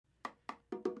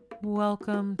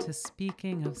Welcome to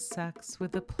Speaking of Sex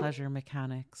with the Pleasure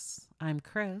Mechanics. I'm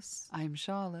Chris. I'm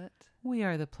Charlotte. We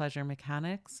are the Pleasure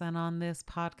Mechanics, and on this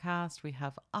podcast, we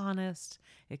have honest,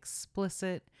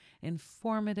 explicit,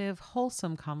 informative,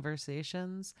 wholesome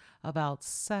conversations about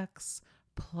sex,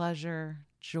 pleasure,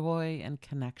 joy, and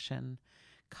connection.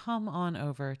 Come on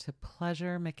over to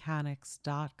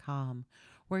pleasuremechanics.com,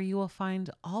 where you will find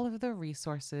all of the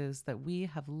resources that we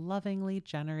have lovingly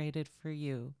generated for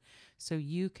you so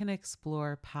you can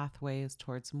explore pathways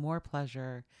towards more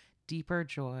pleasure, deeper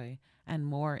joy, and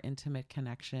more intimate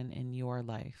connection in your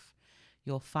life.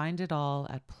 You'll find it all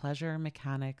at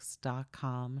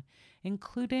pleasuremechanics.com,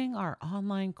 including our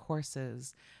online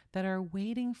courses that are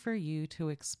waiting for you to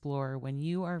explore when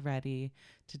you are ready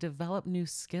to develop new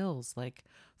skills like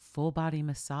full body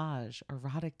massage,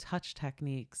 erotic touch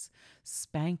techniques,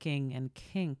 spanking and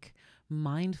kink,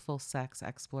 mindful sex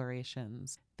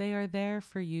explorations. They are there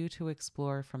for you to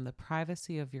explore from the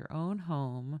privacy of your own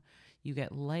home. You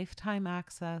get lifetime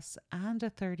access and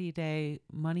a 30-day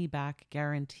money-back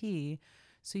guarantee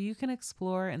so you can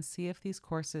explore and see if these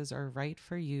courses are right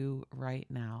for you right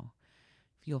now.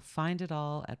 You'll find it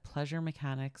all at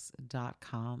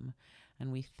pleasuremechanics.com.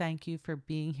 And we thank you for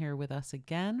being here with us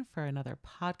again for another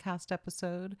podcast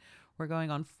episode. We're going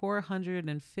on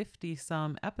 450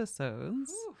 some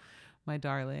episodes. Ooh. My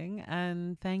darling.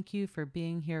 And thank you for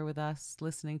being here with us,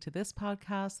 listening to this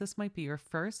podcast. This might be your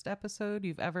first episode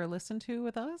you've ever listened to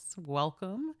with us.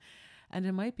 Welcome. And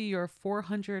it might be your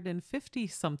 450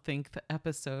 something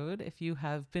episode if you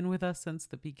have been with us since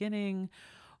the beginning,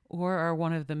 or are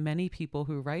one of the many people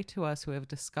who write to us who have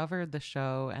discovered the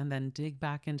show and then dig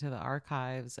back into the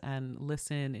archives and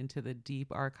listen into the deep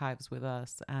archives with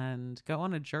us and go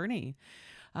on a journey.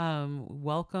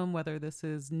 Welcome, whether this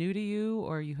is new to you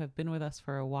or you have been with us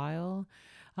for a while.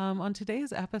 On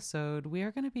today's episode, we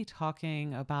are going to be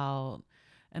talking about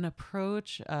an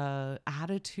approach,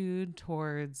 attitude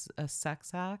towards a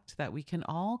sex act that we can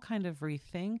all kind of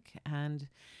rethink and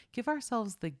give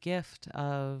ourselves the gift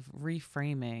of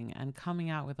reframing and coming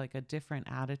out with like a different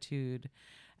attitude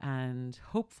and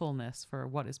hopefulness for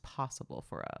what is possible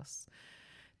for us.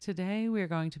 Today, we're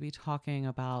going to be talking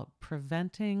about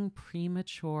preventing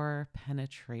premature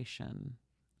penetration.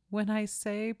 When I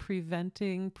say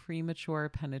preventing premature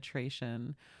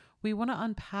penetration, we want to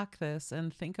unpack this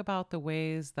and think about the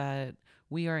ways that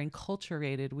we are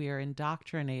enculturated, we are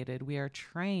indoctrinated, we are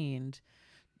trained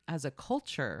as a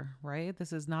culture, right?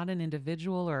 This is not an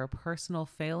individual or a personal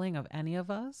failing of any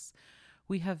of us.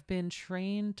 We have been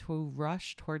trained to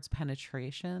rush towards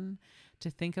penetration, to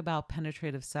think about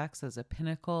penetrative sex as a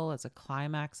pinnacle, as a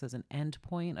climax, as an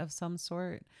endpoint of some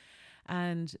sort.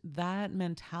 And that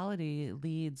mentality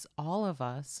leads all of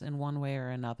us in one way or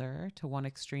another, to one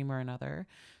extreme or another,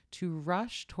 to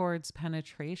rush towards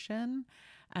penetration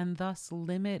and thus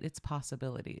limit its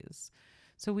possibilities.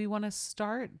 So we want to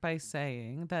start by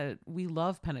saying that we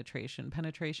love penetration.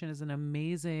 Penetration is an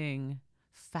amazing,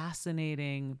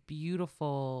 fascinating,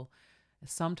 beautiful,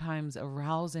 sometimes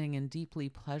arousing and deeply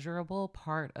pleasurable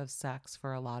part of sex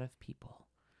for a lot of people,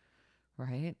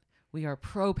 right? We are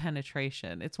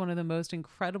pro-penetration. It's one of the most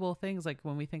incredible things, like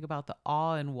when we think about the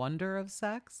awe and wonder of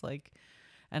sex, like,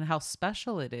 and how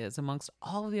special it is amongst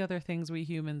all of the other things we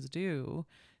humans do.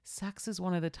 Sex is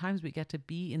one of the times we get to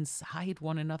be inside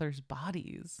one another's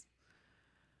bodies.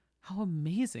 How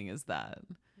amazing is that?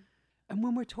 And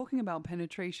when we're talking about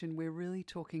penetration, we're really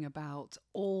talking about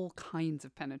all kinds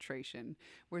of penetration.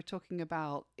 We're talking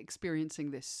about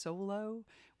experiencing this solo.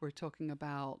 We're talking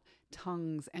about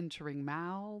tongues entering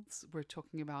mouths. We're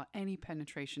talking about any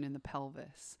penetration in the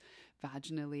pelvis,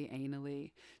 vaginally,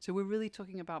 anally. So we're really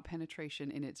talking about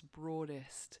penetration in its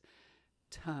broadest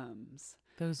terms.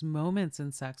 Those moments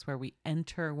in sex where we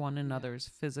enter one another's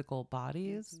physical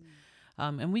bodies.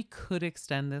 Mm-hmm. And we could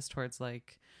extend this towards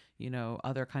like, you know,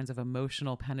 other kinds of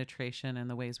emotional penetration and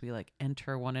the ways we like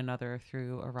enter one another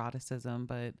through eroticism.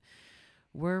 But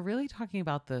we're really talking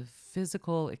about the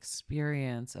physical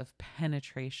experience of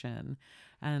penetration.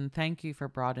 And thank you for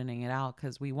broadening it out,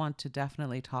 because we want to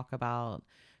definitely talk about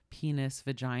penis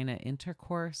vagina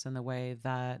intercourse and the way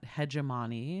that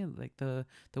hegemony, like the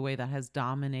way that has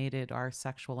dominated our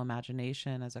sexual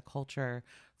imagination as a culture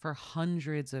for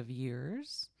hundreds of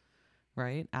years,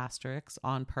 right? Asterisks,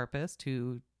 on purpose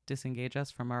to disengage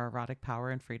us from our erotic power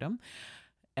and freedom.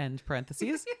 End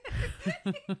parentheses. You can't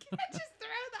just throw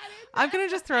that in. I'm going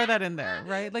to just throw that in there,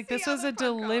 right? Like this was a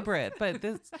deliberate, but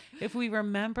this, if we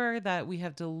remember that we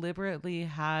have deliberately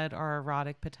had our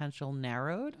erotic potential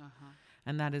narrowed,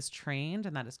 and that is trained,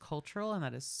 and that is cultural, and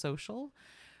that is social,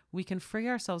 we can free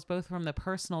ourselves both from the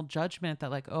personal judgment that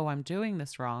like, oh, I'm doing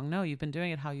this wrong. No, you've been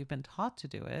doing it how you've been taught to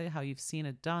do it, how you've seen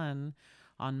it done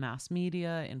on mass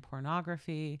media, in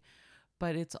pornography.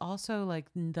 But it's also like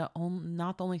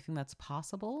not the only thing that's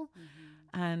possible.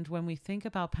 And when we think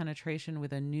about penetration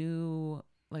with a new,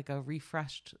 like a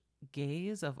refreshed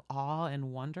gaze of awe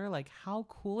and wonder, like how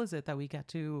cool is it that we get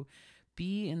to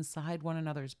be inside one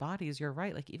another's bodies? You're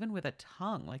right. Like even with a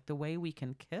tongue, like the way we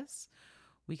can kiss,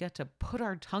 we get to put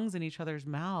our tongues in each other's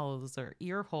mouths or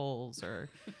ear holes or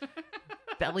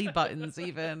belly buttons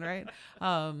even, right?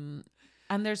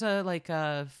 And there's a like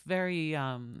a very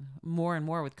more and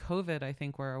more with COVID, I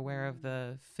think we're aware of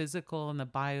the physical and the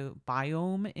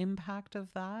biome impact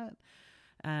of that.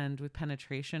 And with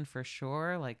penetration for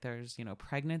sure, like there's,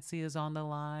 pregnancy is on the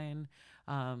line,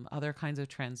 other kinds of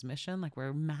transmission, like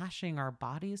we're mashing our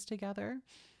bodies together.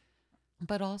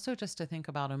 But also just to think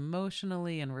about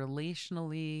emotionally and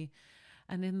relationally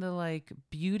and in the like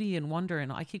beauty and wonder.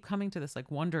 And I keep coming to this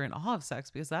like wonder and awe of sex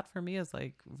because that for me is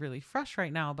like really fresh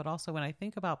right now. But also when I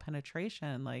think about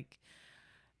penetration, like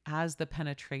as the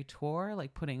penetrator,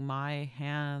 like putting my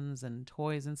hands and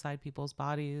toys inside people's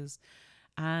bodies,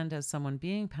 and as someone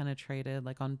being penetrated,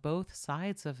 like on both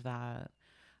sides of that,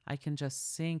 I can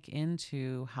just sink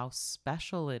into how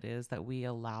special it is that we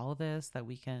allow this, that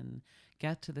we can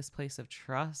get to this place of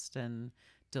trust and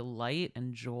delight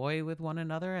and joy with one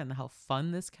another, and how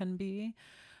fun this can be,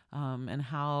 and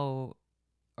how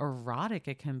erotic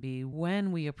it can be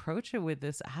when we approach it with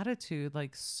this attitude.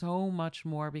 Like so much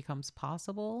more becomes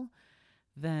possible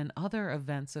than other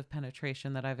events of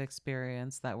penetration that I've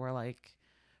experienced that were like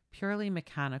purely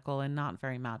mechanical and not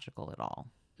very magical at all.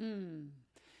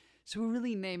 So we're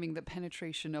really naming that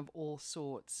penetration of all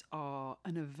sorts are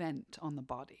an event on the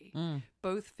body,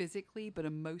 both physically, but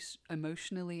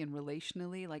emotionally and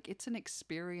relationally. Like it's an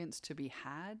experience to be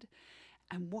had.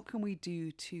 And what can we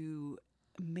do to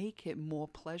make it more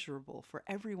pleasurable for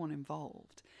everyone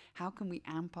involved? How can we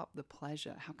amp up the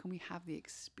pleasure? How can we have the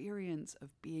experience of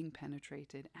being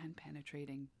penetrated and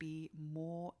penetrating be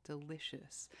more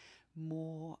delicious,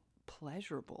 more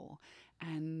pleasurable,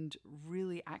 and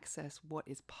really access what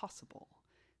is possible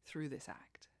through this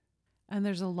act? And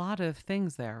there's a lot of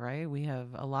things there, right? We have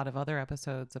a lot of other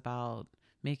episodes about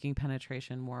making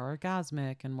penetration more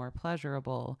orgasmic and more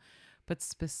pleasurable. But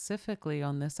specifically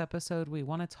on this episode, we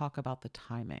want to talk about the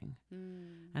timing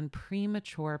and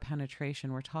premature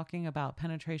penetration. We're talking about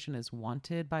penetration is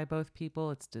wanted by both people.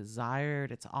 It's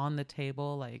desired. It's on the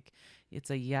table. Like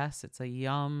it's a yes, it's a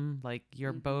yum. Like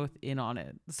you're both in on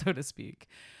it, so to speak.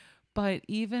 But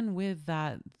even with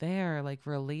that there, like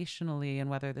relationally, and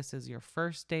whether this is your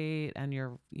first date and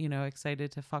you're,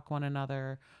 excited to fuck one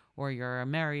another, or you're a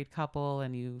married couple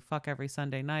and you fuck every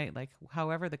Sunday night, like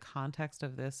however the context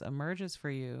of this emerges for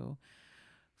you,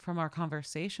 from our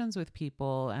conversations with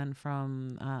people and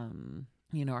from,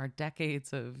 our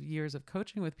decades of years of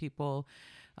coaching with people,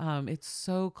 it's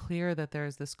so clear that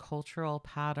there's this cultural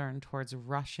pattern towards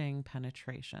rushing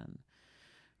penetration.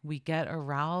 We get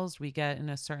aroused, we get in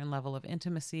a certain level of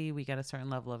intimacy, we get a certain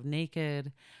level of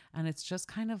naked, and it's just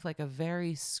kind of like a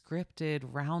very scripted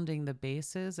rounding the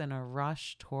bases and a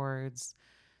rush towards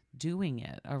doing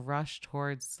it, a rush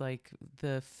towards like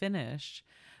the finish.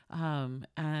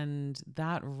 And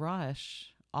that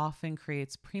rush often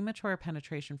creates premature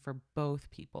penetration for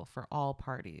both people, for all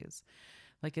parties.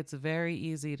 Like it's very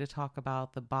easy to talk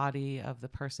about the body of the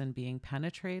person being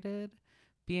penetrated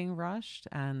being rushed,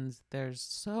 and there's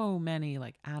so many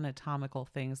like anatomical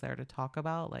things there to talk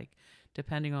about, like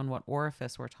depending on what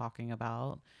orifice we're talking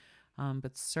about,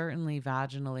 but certainly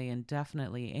vaginally and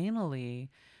definitely anally.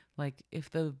 Like if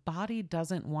the body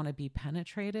doesn't want to be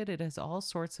penetrated, it has all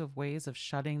sorts of ways of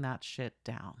shutting that shit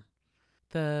down.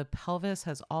 The pelvis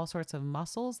has all sorts of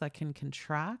muscles that can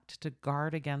contract to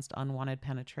guard against unwanted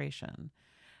penetration.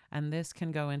 And this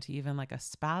can go into even like a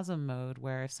spasm mode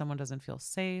where if someone doesn't feel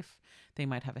safe, they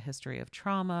might have a history of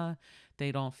trauma, they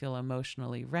don't feel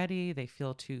emotionally ready, they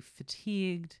feel too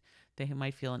fatigued, they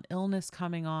might feel an illness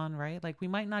coming on, right? Like we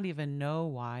might not even know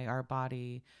why our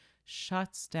body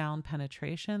shuts down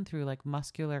penetration through like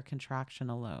muscular contraction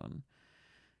alone.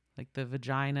 Like the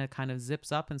vagina kind of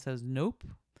zips up and says, nope,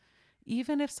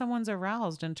 even if someone's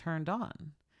aroused and turned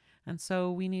on. And so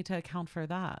we need to account for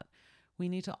that. We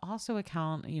need to also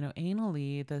account,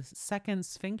 anally, the second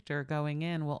sphincter going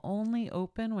in will only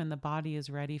open when the body is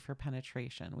ready for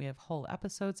penetration. We have whole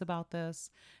episodes about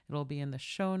this. It'll be in the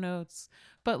show notes.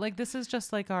 But like, this is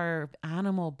just like our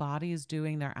animal bodies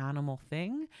doing their animal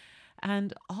thing.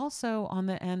 And also on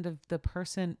the end of the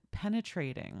person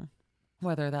penetrating,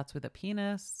 whether that's with a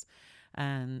penis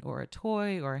or a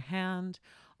toy or a hand,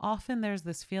 often there's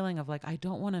this feeling of like, I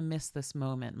don't want to miss this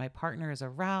moment. My partner is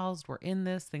aroused. We're in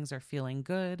this. Things are feeling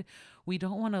good. We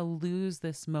don't want to lose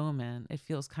this moment. It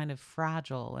feels kind of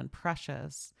fragile and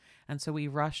precious. And so we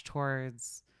rush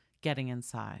towards getting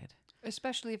inside.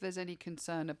 Especially if there's any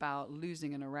concern about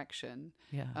losing an erection.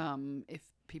 Yeah. If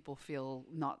people feel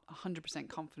not 100%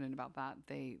 confident about that,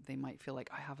 they might feel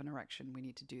like, I have an erection, we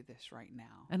need to do this right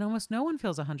now. And almost no one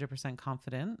feels 100%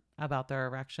 confident about their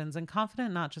erections. And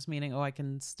confident, not just meaning, oh, I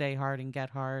can stay hard and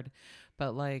get hard,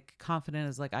 but like confident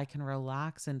is like, I can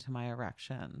relax into my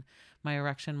erection. My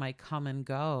erection might come and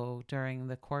go during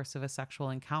the course of a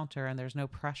sexual encounter, and there's no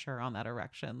pressure on that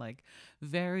erection. Like,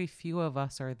 very few of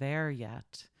us are there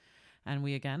yet. And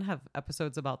we, again, have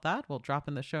episodes about that. We'll drop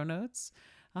in the show notes.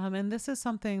 And this is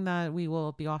something that we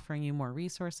will be offering you more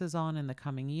resources on in the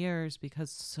coming years,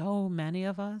 because so many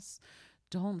of us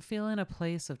don't feel in a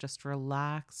place of just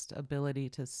relaxed ability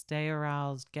to stay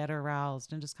aroused, get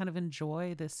aroused, and just kind of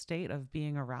enjoy this state of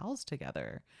being aroused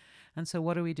together. And so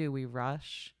what do? We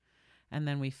rush, and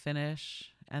then we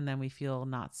finish, and then we feel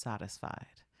not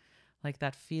satisfied. Like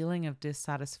that feeling of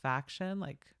dissatisfaction,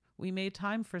 like, we made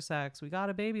time for sex, we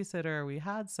got a babysitter, we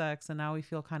had sex, and now we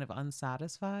feel kind of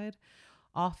unsatisfied,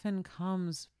 often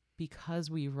comes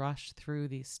because we rush through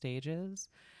these stages.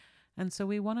 And so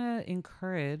we want to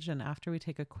encourage, and after we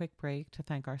take a quick break to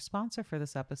thank our sponsor for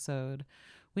this episode,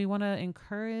 we want to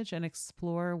encourage and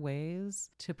explore ways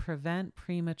to prevent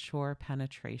premature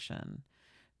penetration.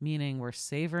 Meaning we're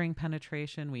savoring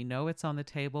penetration. We know it's on the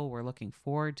table. We're looking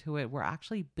forward to it. We're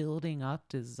actually building up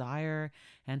desire,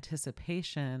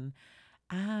 anticipation,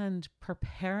 and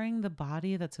preparing the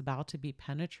body that's about to be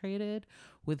penetrated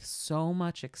with so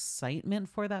much excitement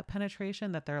for that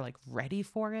penetration that they're like ready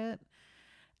for it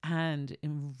and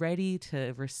ready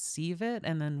to receive it.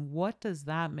 And then what does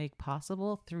that make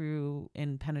possible through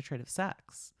in penetrative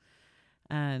sex?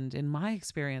 And in my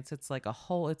experience, it's like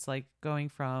it's like going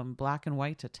from black and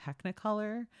white to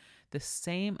technicolor. The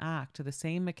same act, the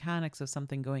same mechanics of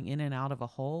something going in and out of a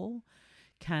hole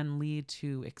can lead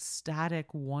to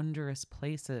ecstatic, wondrous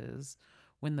places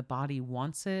when the body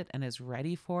wants it and is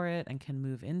ready for it and can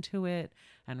move into it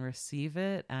and receive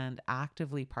it and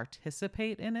actively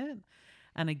participate in it.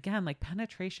 And again, like,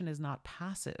 penetration is not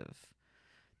passive.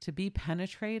 To be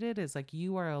penetrated is like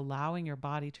you are allowing your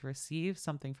body to receive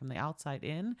something from the outside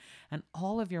in, and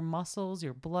all of your muscles,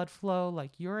 your blood flow,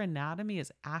 like your anatomy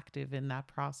is active in that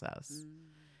process.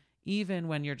 Even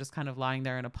when you're just kind of lying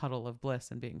there in a puddle of bliss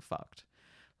and being fucked.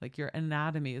 Like, your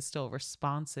anatomy is still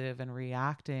responsive and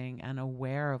reacting and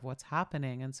aware of what's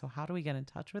happening. And so how do we get in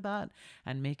touch with that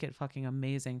and make it fucking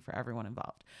amazing for everyone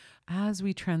involved? As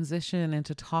we transition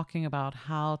into talking about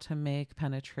how to make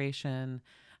penetration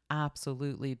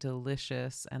absolutely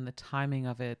delicious and the timing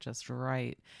of it just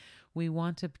right, we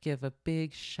want to give a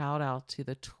big shout out to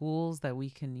the tools that we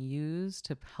can use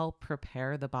to help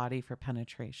prepare the body for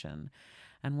penetration.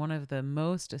 And one of the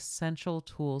most essential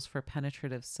tools for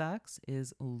penetrative sex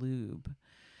is lube.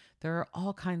 There are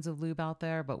all kinds of lube out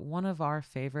there, but one of our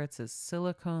favorites is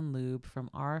silicone lube from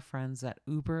our friends at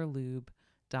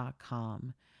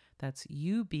uberlube.com. That's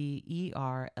UBERLUBE,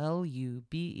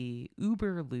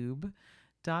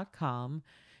 uberlube.com.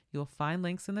 You'll find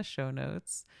links in the show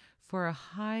notes for a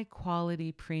high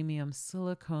quality premium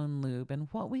silicone lube. And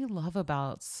what we love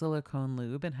about silicone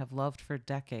lube and have loved for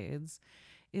decades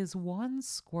is one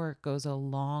squirt goes a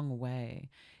long way.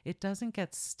 It doesn't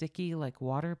get sticky like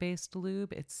water-based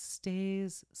lube. It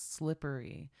stays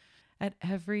slippery. At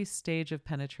every stage of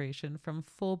penetration, from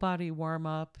full body warm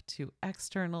up to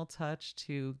external touch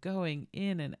to going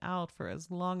in and out for as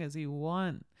long as you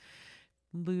want,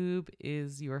 lube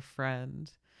is your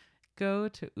friend. Go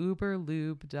to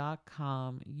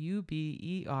uberlube.com,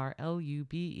 UBERLUBE,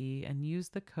 and use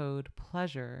the code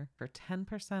PLEASURE for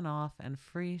 10% off and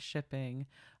free shipping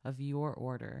of your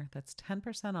order. That's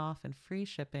 10% off and free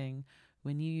shipping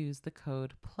when you use the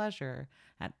code PLEASURE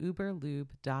at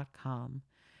uberlube.com.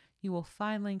 You will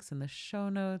find links in the show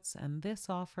notes, and this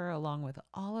offer, along with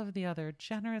all of the other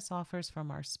generous offers from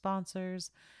our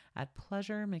sponsors, at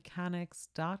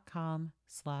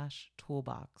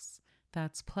pleasuremechanics.com/toolbox.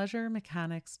 That's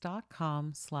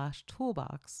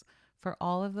pleasuremechanics.com/toolbox for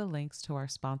all of the links to our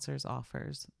sponsors'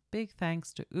 offers. Big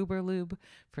thanks to Uberlube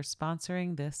for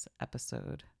sponsoring this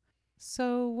episode.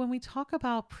 So when we talk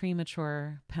about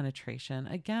premature penetration,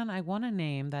 again, I want to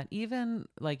name that even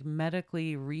like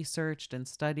medically researched and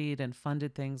studied and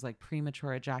funded things like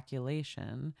premature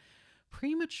ejaculation,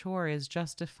 premature is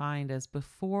just defined as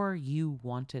before you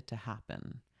want it to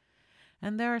happen.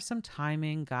 And there are some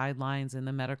timing guidelines in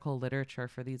the medical literature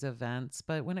for these events,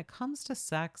 but when it comes to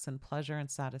sex and pleasure and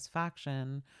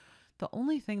satisfaction, The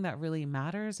only thing that really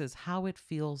matters is how it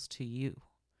feels to you.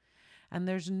 And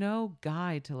there's no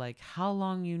guide to like how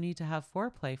long you need to have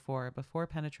foreplay for before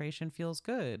penetration feels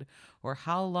good, or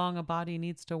how long a body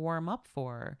needs to warm up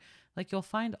for. Like you'll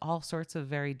find all sorts of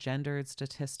very gendered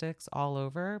statistics all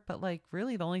over, but like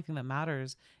really the only thing that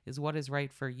matters is what is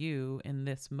right for you in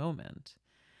this moment.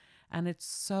 And it's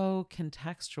so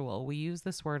contextual. We use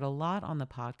this word a lot on the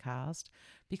podcast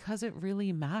because it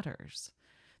really matters.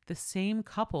 The same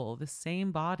couple, the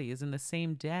same bodies in the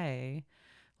same day,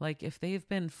 like if they've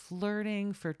been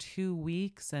flirting for 2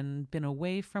 weeks and been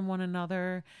away from one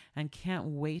another and can't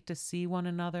wait to see one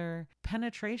another,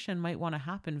 penetration might want to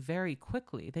happen very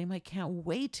quickly. They might can't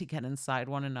wait to get inside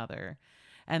one another.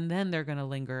 And then they're going to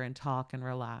linger and talk and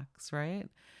relax, right?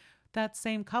 That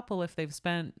same couple, if they've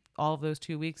spent all of those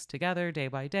 2 weeks together day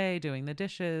by day doing the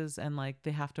dishes and like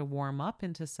they have to warm up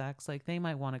into sex, like they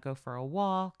might want to go for a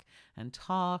walk and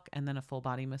talk and then a full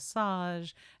body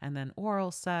massage and then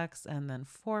oral sex and then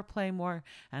foreplay more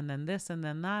and then this and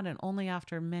then that. And only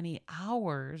after many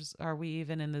hours are we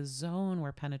even in the zone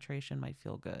where penetration might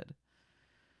feel good,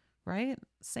 right?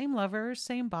 Same lovers,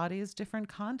 same bodies, different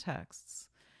contexts.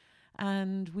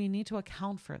 And we need to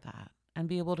account for that and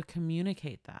be able to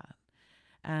communicate that.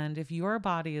 And if your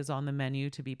body is on the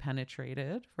menu to be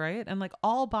penetrated, right? And like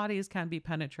all bodies can be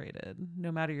penetrated,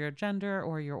 no matter your gender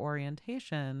or your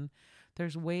orientation,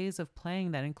 there's ways of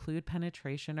playing that include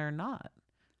penetration or not,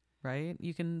 right?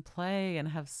 You can play and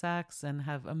have sex and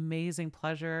have amazing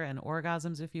pleasure and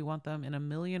orgasms if you want them in a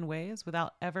million ways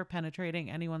without ever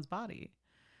penetrating anyone's body.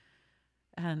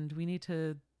 And we need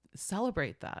to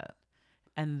celebrate that.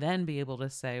 And then be able to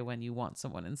say when you want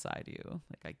someone inside you,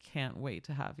 like, I can't wait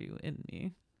to have you in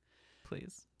me.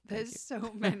 Please. There's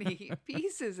so many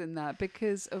pieces in that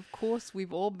because, of course,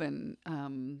 we've all been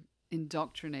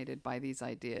indoctrinated by these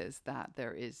ideas that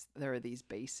there are these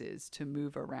bases to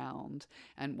move around.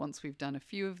 And once we've done a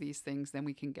few of these things, then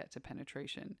we can get to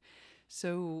penetration.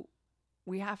 So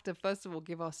we have to, first of all,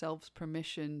 give ourselves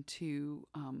permission to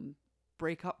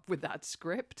break up with that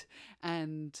script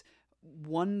and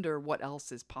wonder what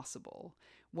else is possible.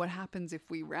 What happens if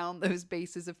we round those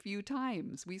bases a few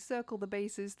times? We circle the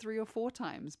bases 3 or 4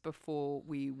 times before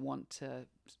we want to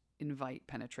invite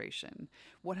penetration.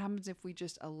 What happens if we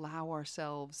just allow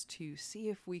ourselves to see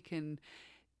if we can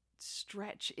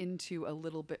stretch into a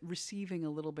little bit, receiving a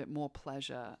little bit more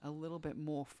pleasure, a little bit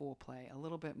more foreplay, a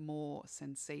little bit more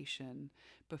sensation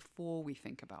before we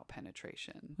think about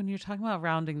penetration. When you're talking about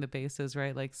rounding the bases,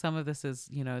 right? Like some of this is,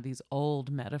 you know, these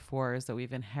old metaphors that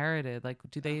we've inherited. Like,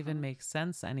 do they even make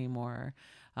sense anymore?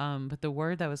 But the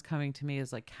word that was coming to me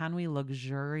is like, can we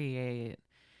luxuriate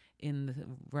in the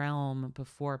realm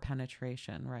before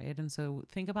penetration, right? And so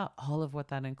think about all of what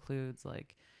that includes,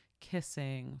 like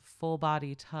kissing, full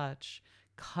body touch,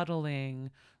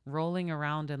 cuddling, rolling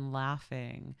around and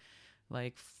laughing,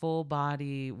 like full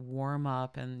body warm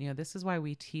up. And, you know, this is why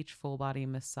we teach full body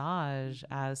massage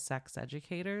as sex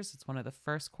educators. It's one of the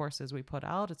first courses we put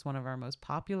out. It's one of our most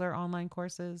popular online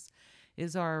courses,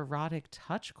 is our erotic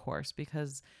touch course,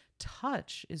 because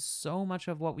touch is so much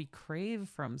of what we crave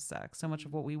from sex. So much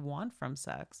of what we want from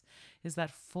sex is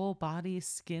that full body,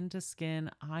 skin to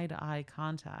skin, eye to eye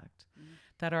contact.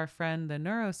 That our friend, the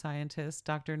neuroscientist,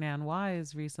 Dr. Nan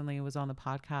Wise, recently was on the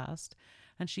podcast,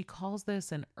 and she calls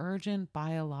this an urgent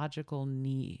biological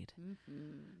need,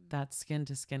 that skin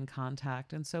to skin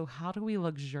contact. And so how do we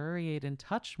luxuriate and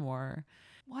touch more?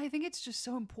 Well, I think it's just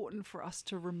so important for us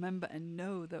to remember and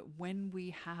know that when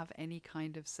we have any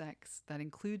kind of sex that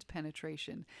includes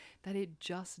penetration, that it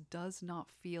just does not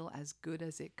feel as good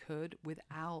as it could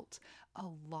without a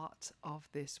lot of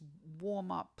this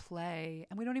warm-up play.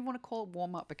 And we don't even want to call it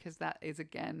warm-up because that is,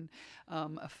 again,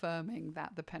 affirming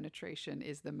that the penetration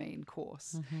is the main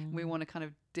course. We want to kind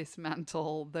of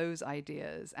dismantle those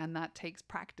ideas, and that takes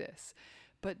practice.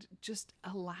 But just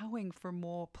allowing for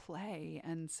more play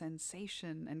and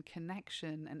sensation and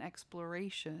connection and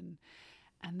exploration,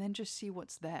 and then just see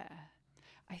what's there.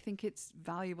 I think it's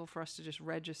valuable for us to just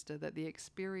register that the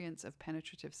experience of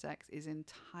penetrative sex is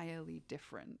entirely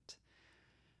different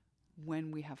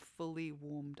when we have fully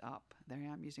warmed up. There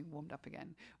I am using warmed up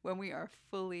again. When we are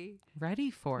fully ready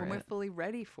for it. When we're fully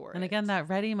ready for it. And again, that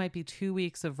ready might be 2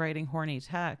 weeks of writing horny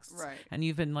texts. Right. And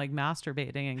you've been like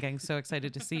masturbating and getting so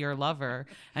excited to see your lover,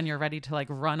 and you're ready to like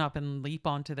run up and leap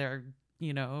onto their,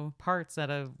 you know, parts at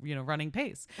a, you know, running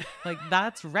pace. Like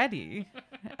that's ready.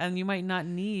 And you might not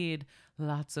need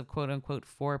lots of quote unquote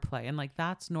foreplay. And like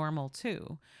that's normal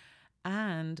too.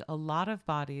 And a lot of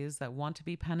bodies that want to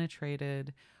be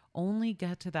penetrated only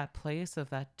get to that place of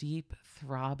that deep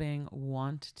throbbing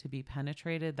want to be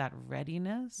penetrated, that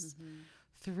readiness,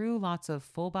 through lots of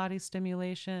full body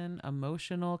stimulation,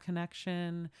 emotional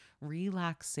connection,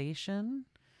 relaxation.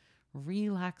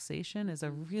 Relaxation is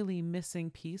a really missing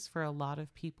piece for a lot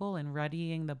of people in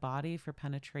readying the body for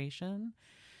penetration.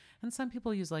 And some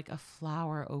people use like a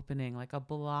flower opening, like a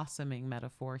blossoming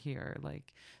metaphor here.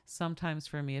 Like sometimes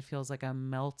for me, it feels like a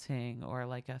melting or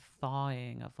like a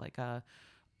thawing of like a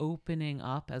opening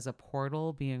up as a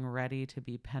portal, being ready to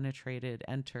be penetrated,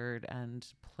 entered,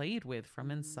 and played with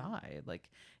from inside. Like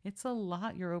it's a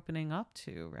lot you're opening up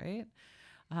to, right?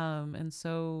 And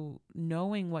so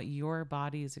knowing what your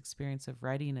body's experience of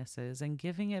readiness is and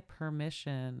giving it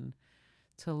permission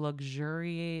to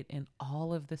luxuriate in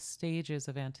all of the stages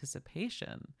of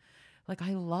anticipation. Like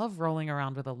I love rolling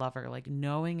around with a lover, like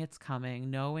knowing it's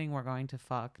coming, knowing we're going to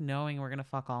fuck, knowing we're going to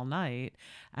fuck all night.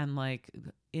 And like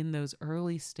in those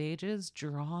early stages,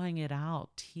 drawing it out,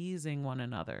 teasing one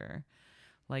another,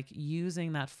 like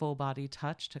using that full body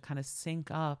touch to kind of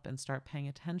sync up and start paying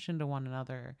attention to one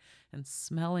another and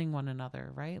smelling one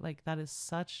another, right? Like that is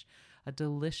such a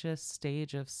delicious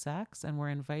stage of sex. And we're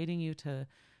inviting you to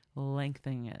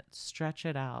lengthen it, stretch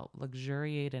it out,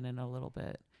 luxuriate in it a little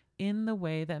bit in the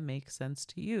way that makes sense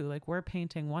to you. Like we're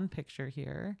painting one picture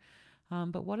here,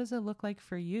 but what does it look like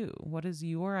for you? What does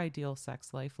your ideal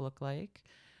sex life look like?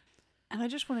 And I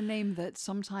just want to name that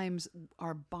sometimes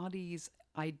our body's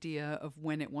idea of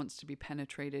when it wants to be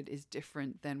penetrated is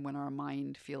different than when our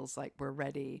mind feels like we're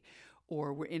ready,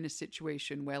 or we're in a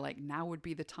situation where like now would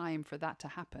be the time for that to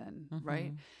happen,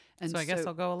 right? And so I guess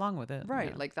I'll go along with it.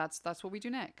 Right. Yeah. Like that's what we do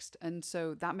next. And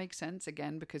so that makes sense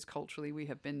again, because culturally we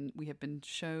have been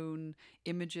shown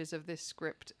images of this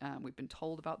script. We've been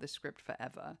told about this script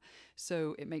forever.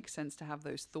 So it makes sense to have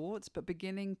those thoughts, but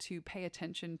beginning to pay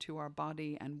attention to our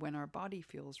body and when our body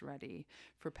feels ready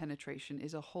for penetration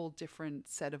is a whole different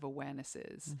set of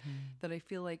awarenesses that I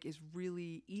feel like is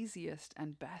really easiest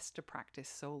and best to practice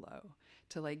solo,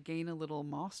 to like gain a little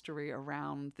mastery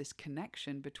around this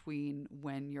connection between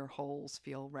when your holes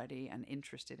feel ready and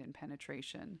interested in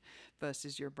penetration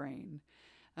versus your brain.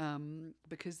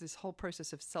 Because this whole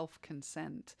process of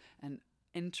self-consent and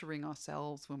entering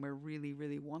ourselves when we're really,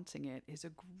 really wanting it is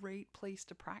a great place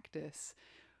to practice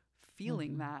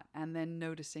feeling that and then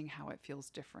noticing how it feels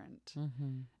different.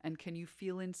 And can you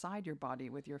feel inside your body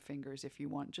with your fingers if you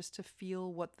want, just to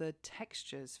feel what the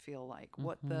textures feel like,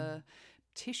 what the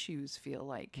tissues feel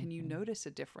like? Can you notice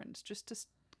a difference just to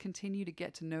continue to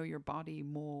get to know your body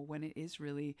more when it is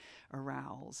really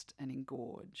aroused and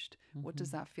engorged? What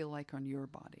does that feel like on your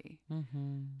body?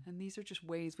 And these are just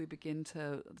ways we begin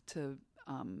to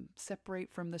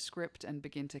separate from the script and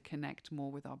begin to connect more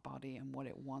with our body and what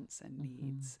it wants and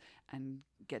needs, and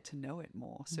get to know it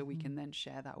more so we can then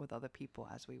share that with other people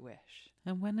as we wish.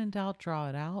 And when in doubt, draw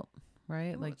it out.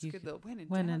 Right? Ooh, like you good,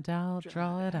 when in doubt,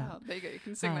 draw it out. There you go. You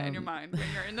can sing that in your mind when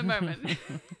you're in the moment.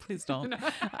 Please don't.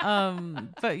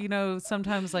 But you know,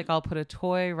 sometimes like I'll put a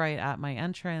toy right at my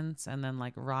entrance and then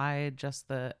like ride just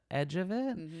the edge of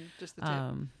it. Just the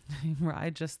tip.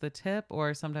 Ride just the tip.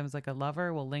 Or sometimes like a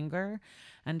lover will linger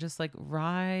and just like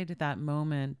ride that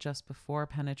moment just before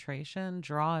penetration,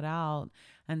 draw it out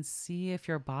and see if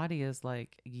your body is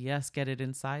like, yes, get it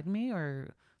inside me,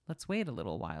 or let's wait a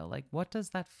little while. Like, what does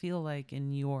that feel like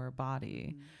in your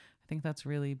body? I think that's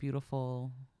really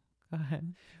beautiful. Go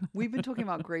ahead. We've been talking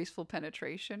about graceful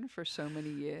penetration for so many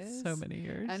years. So many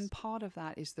years. And part of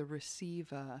that is the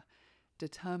receiver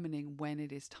determining when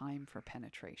it is time for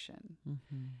penetration.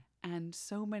 And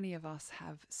so many of us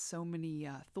have so many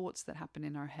thoughts that happen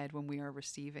in our head when we are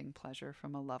receiving pleasure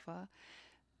from a lover,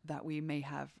 that we may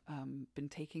have been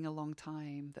taking a long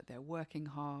time, that they're working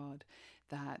hard,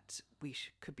 that we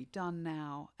could be done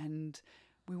now. And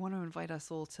we want to invite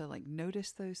us all to like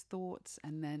notice those thoughts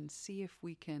and then see if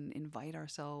we can invite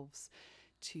ourselves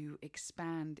to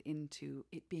expand into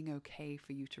it being okay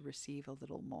for you to receive a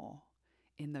little more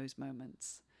in those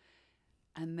moments.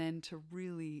 And then to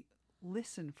really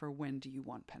listen for when do you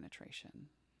want penetration.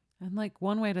 And like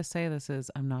one way to say this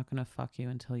is, I'm not going to fuck you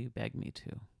until you beg me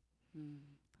to.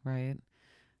 Right?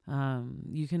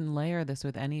 You can layer this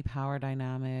with any power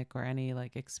dynamic or any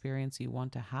like experience you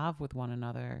want to have with one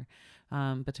another.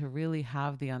 But to really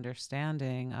have the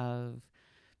understanding of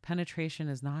penetration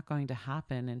is not going to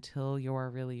happen until you're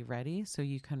really ready. So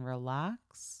you can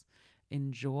relax,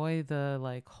 enjoy the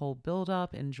like whole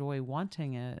buildup, enjoy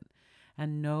wanting it,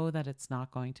 and know that it's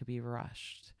not going to be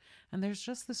rushed. And there's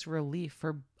just this relief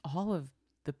for all of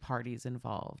the parties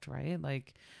involved, right?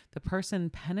 Like the person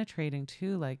penetrating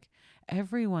too, like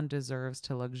everyone deserves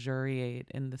to luxuriate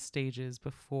in the stages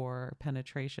before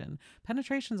penetration.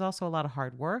 Penetration is also a lot of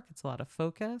hard work. It's a lot of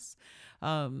focus.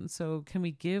 So can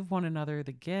we give one another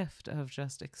the gift of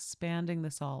just expanding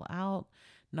this all out,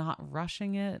 not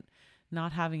rushing it,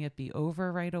 not having it be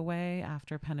over right away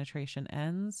after penetration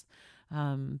ends,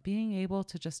 being able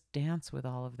to just dance with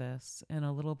all of this in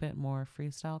a little bit more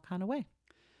freestyle kind of way.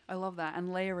 I love that.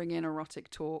 And layering in erotic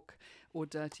talk or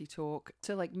dirty talk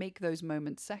to like make those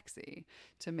moments sexy,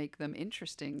 to make them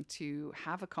interesting, to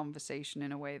have a conversation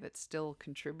in a way that's still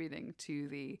contributing to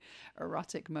the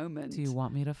erotic moment. Do you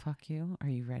want me to fuck you? Are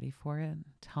you ready for it?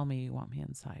 Tell me you want me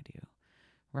inside you.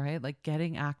 Right? Like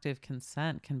getting active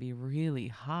consent can be really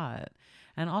hot.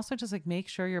 And also just like make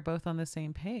sure you're both on the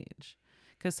same page.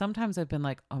 Because sometimes I've been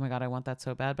like, oh my God, I want that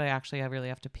so bad, but I really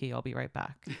have to pee. I'll be right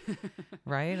back.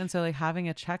 Right? And so like having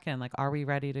a check-in, like, are we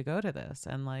ready to go to this?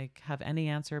 And like have any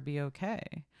answer be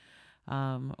okay.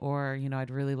 Or,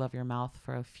 I'd really love your mouth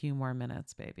for a few more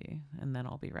minutes, baby. And then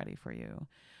I'll be ready for you.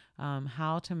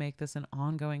 How to make this an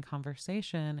ongoing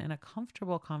conversation and a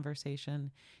comfortable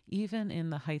conversation, even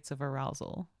in the heights of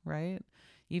arousal, right?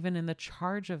 Even in the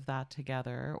charge of that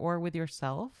together or with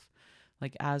yourself.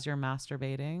 Like as you're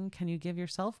masturbating, can you give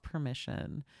yourself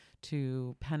permission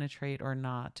to penetrate or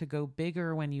not, to go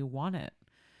bigger when you want it?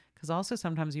 Because also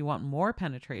sometimes you want more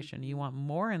penetration, you want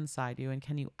more inside you, and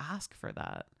can you ask for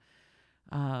that?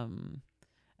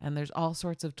 And there's all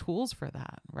sorts of tools for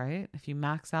that, right? If you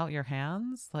max out your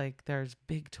hands, like there's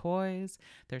big toys,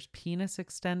 there's penis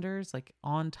extenders, like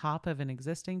on top of an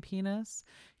existing penis.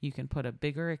 You can put a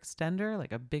bigger extender,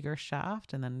 like a bigger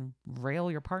shaft, and then rail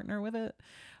your partner with it.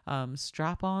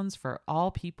 Strap-ons for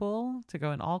all people to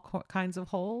go in all kinds of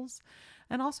holes.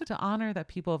 And also to honor that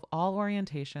people of all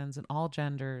orientations and all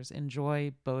genders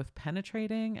enjoy both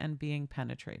penetrating and being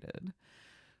penetrated.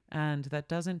 And that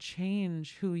doesn't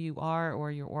change who you are or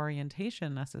your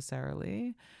orientation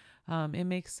necessarily. It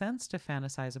makes sense to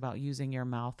fantasize about using your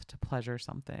mouth to pleasure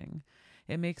something.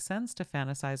 It makes sense to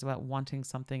fantasize about wanting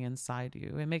something inside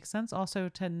you. It makes sense also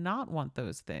to not want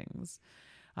those things.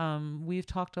 We've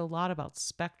talked a lot about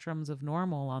spectrums of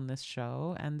normal on this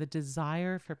show, and the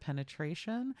desire for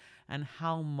penetration and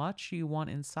how much you want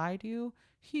inside you,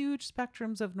 huge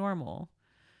spectrums of normal.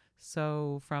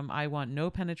 So from I want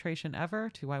no penetration ever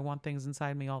to I want things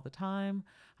inside me all the time.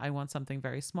 I want something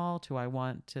very small to I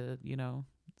want to,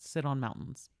 sit on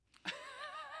mountains.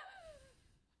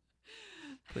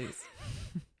 Please.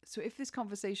 So if this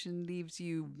conversation leaves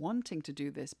you wanting to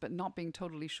do this, but not being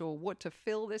totally sure what to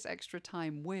fill this extra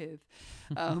time with,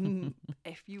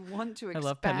 if you want to expand... I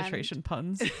love penetration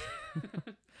puns.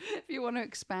 If you want to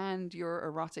expand your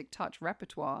erotic touch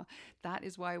repertoire, that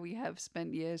is why we have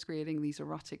spent years creating these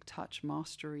erotic touch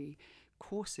mastery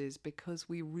courses, because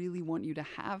we really want you to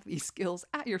have these skills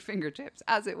at your fingertips,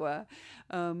 as it were,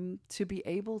 to be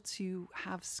able to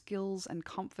have skills and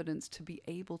confidence to be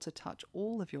able to touch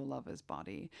all of your lover's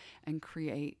body and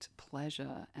create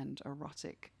pleasure and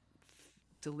erotic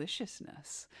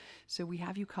deliciousness. So we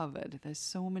have you covered. There's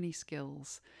so many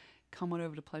skills. Come on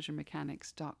over to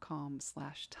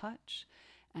pleasuremechanics.com/touch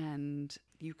and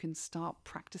you can start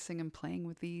practicing and playing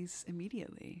with these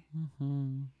immediately.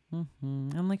 And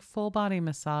like full body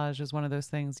massage is one of those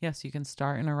things. Yes, you can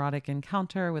start an erotic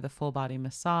encounter with a full body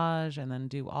massage and then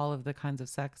do all of the kinds of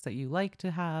sex that you like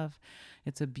to have.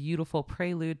 It's a beautiful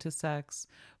prelude to sex,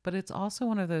 but it's also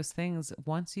one of those things,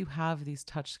 once you have these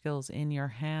touch skills in your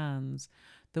hands,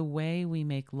 the way we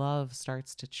make love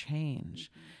starts to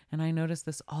change. And I notice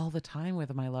this all the time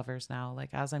with my lovers now.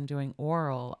 Like as I'm doing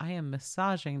oral, I am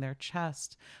massaging their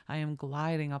chest. I am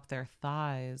gliding up their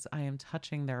thighs. I am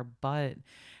touching their butt.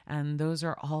 And those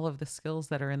are all of the skills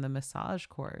that are in the massage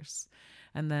course.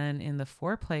 And then in the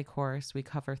foreplay course, we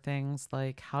cover things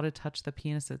like how to touch the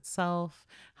penis itself,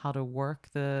 how to work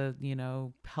the,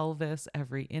 pelvis,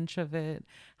 every inch of it,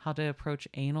 how to approach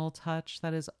anal touch.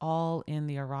 That is all in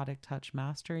the erotic touch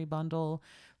mastery bundle.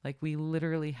 Like we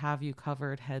literally have you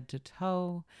covered head to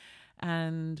toe.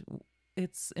 And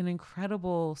it's an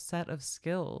incredible set of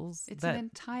skills. It's an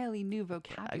entirely new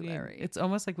vocabulary. It's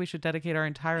almost like we should dedicate our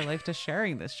entire life to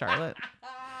sharing this, Charlotte.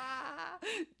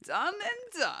 Done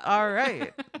and done. All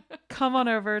right. Come on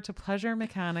over to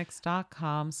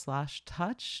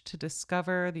pleasuremechanics.com/touch to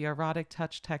discover the erotic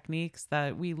touch techniques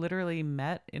that we literally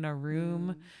met in a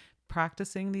room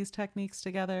practicing these techniques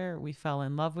together. We fell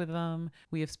in love with them.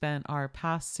 We have spent our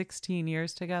past 16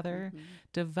 years together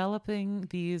developing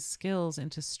these skills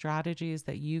into strategies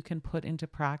that you can put into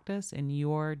practice in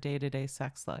your day-to-day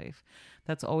sex life.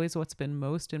 That's always what's been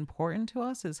most important to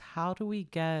us, is how do we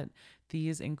get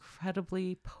these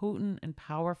incredibly potent and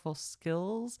powerful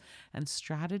skills and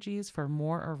strategies for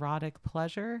more erotic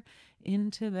pleasure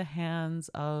into the hands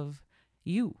of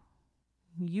you,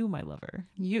 my lover,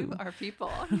 you. Our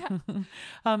people. Yeah.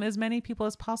 As many people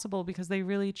as possible, because they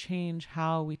really change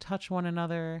how we touch one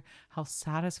another, how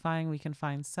satisfying we can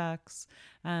find sex,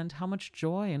 and how much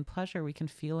joy and pleasure we can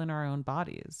feel in our own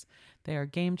bodies. They are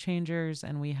game changers,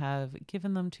 and we have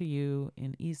given them to you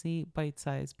in easy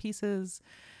bite-sized pieces.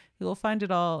 You will find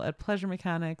it all at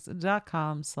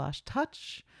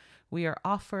pleasuremechanics.com/touch. We are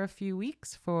off for a few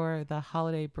weeks for the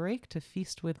holiday break to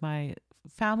feast with my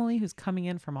family who's coming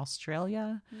in from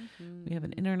Australia. We have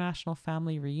an international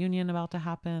family reunion about to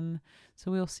happen. So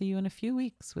we'll see you in a few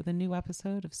weeks with a new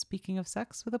episode of Speaking of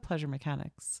Sex with the Pleasure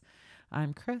Mechanics.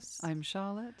 I'm Chris. I'm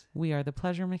Charlotte. We are the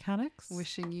Pleasure Mechanics.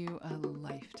 Wishing you a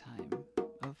lifetime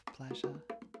of pleasure.